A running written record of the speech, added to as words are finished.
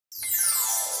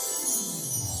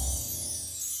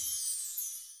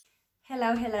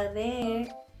Hello, hello there.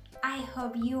 I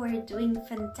hope you are doing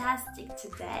fantastic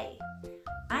today.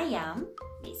 I am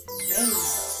Mrs.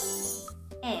 Rainbow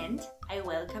and I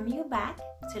welcome you back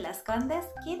to Las Condes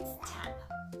Kids channel.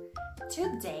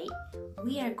 Today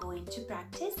we are going to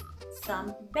practice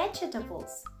some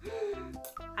vegetables.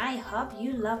 I hope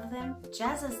you love them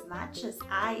just as much as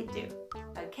I do.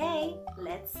 Okay,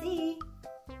 let's see.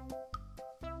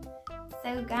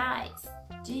 So guys,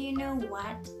 do you know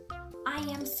what? I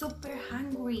am super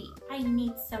hungry. I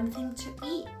need something to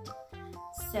eat.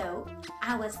 So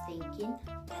I was thinking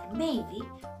that maybe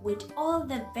with all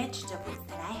the vegetables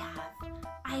that I have,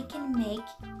 I can make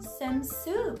some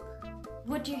soup.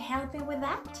 Would you help me with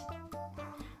that?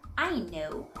 I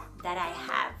know that I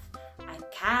have a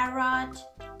carrot.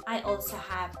 I also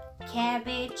have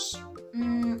cabbage.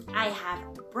 I have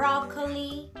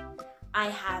broccoli. I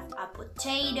have a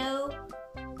potato.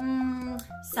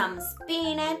 Some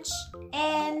spinach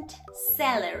and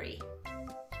celery.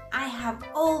 I have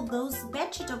all those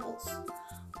vegetables,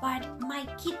 but my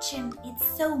kitchen is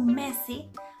so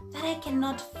messy that I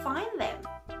cannot find them.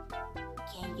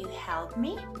 Can you help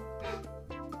me?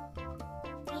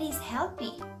 Please help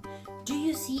me. Do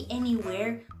you see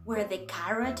anywhere where the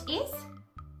carrot is?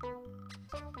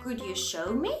 Could you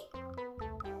show me?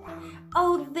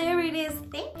 Oh, there it is.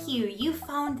 Thank you. You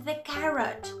found the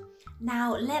carrot.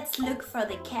 Now let's look for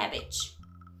the cabbage.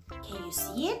 Can you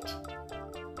see it?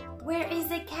 Where is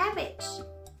the cabbage?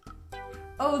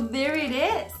 Oh, there it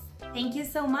is. Thank you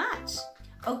so much.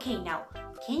 Okay, now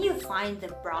can you find the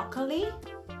broccoli?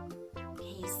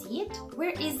 Can you see it?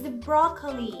 Where is the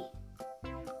broccoli?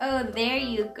 Oh, there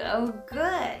you go.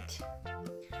 Good.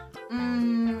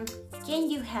 Can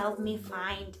you help me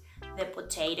find the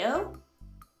potato?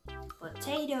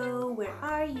 Potato, where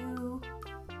are you?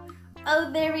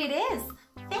 Oh, there it is.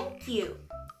 Thank you.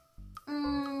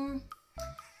 Can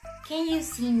you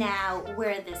see now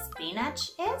where the spinach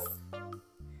is?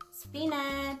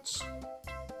 Spinach.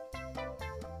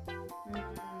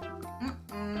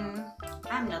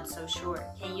 I'm not so sure.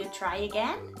 Can you try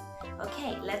again?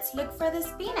 Okay, let's look for the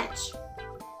spinach.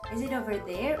 Is it over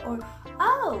there or...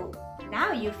 Oh,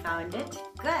 now you found it.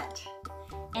 Good.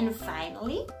 And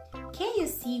finally, can you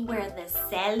see where the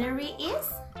celery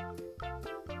is?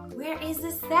 Where is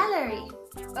the celery?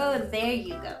 Oh, there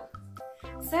you go.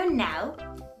 So now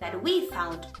that we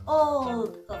found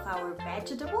all of our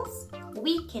vegetables,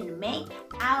 we can make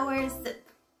our soup.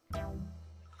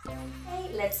 Okay,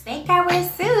 let's make our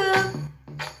soup.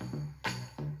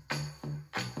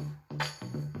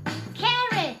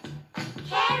 Carrot,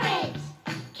 carrot,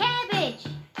 cabbage,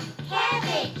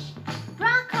 cabbage,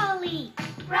 broccoli,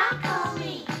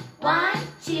 broccoli. 1,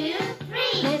 2,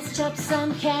 3. Let's chop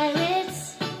some carrots.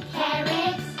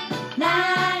 Carrots,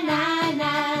 Na, na,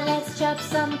 na. Let's chop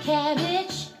some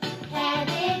cabbage.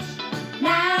 cabbage,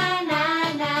 Na,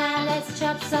 na, na. Let's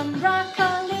chop some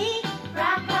broccoli.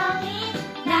 broccoli,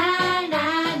 Na,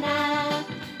 na, na.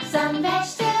 Some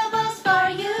vegetables for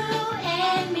you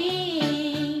and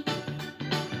me.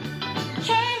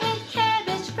 Carrot,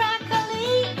 cabbage,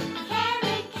 broccoli.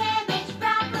 carrot, cabbage,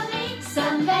 broccoli.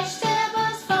 Some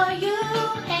vegetables for you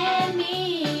and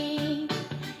me.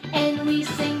 And we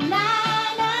sing la,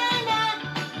 la, la.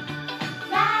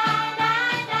 La, la,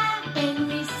 la. And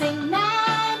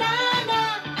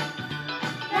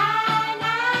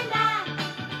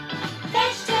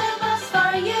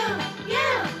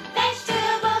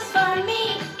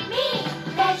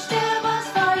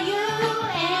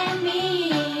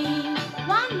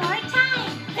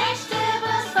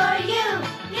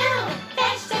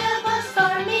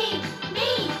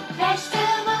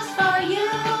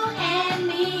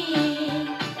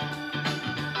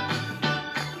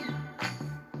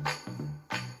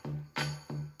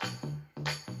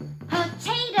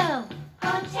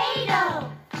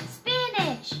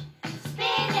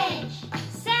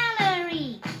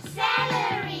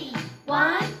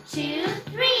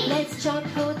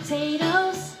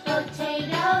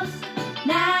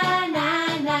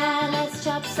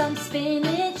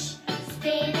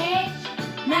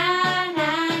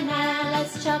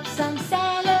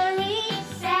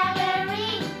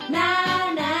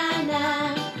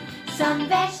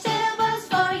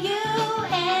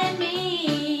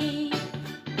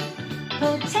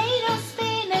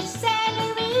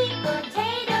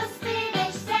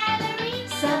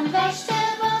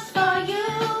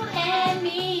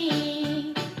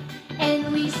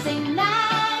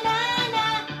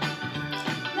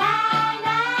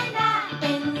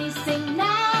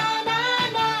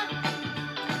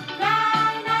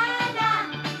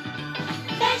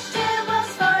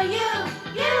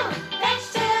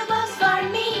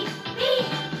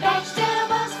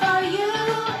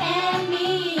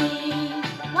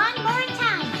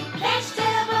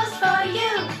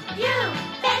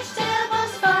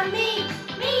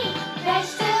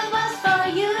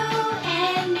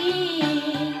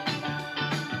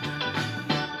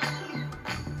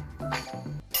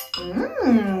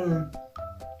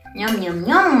Yum,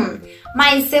 yum.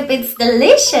 My soup is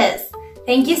delicious.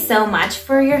 Thank you so much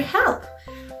for your help.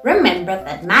 Remember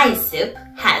that my soup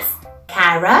has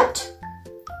carrot,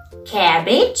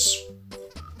 cabbage,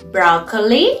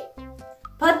 broccoli,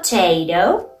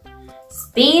 potato,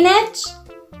 spinach,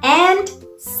 and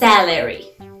celery.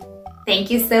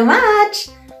 Thank you so much.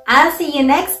 I'll see you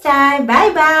next time.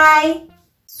 Bye-bye.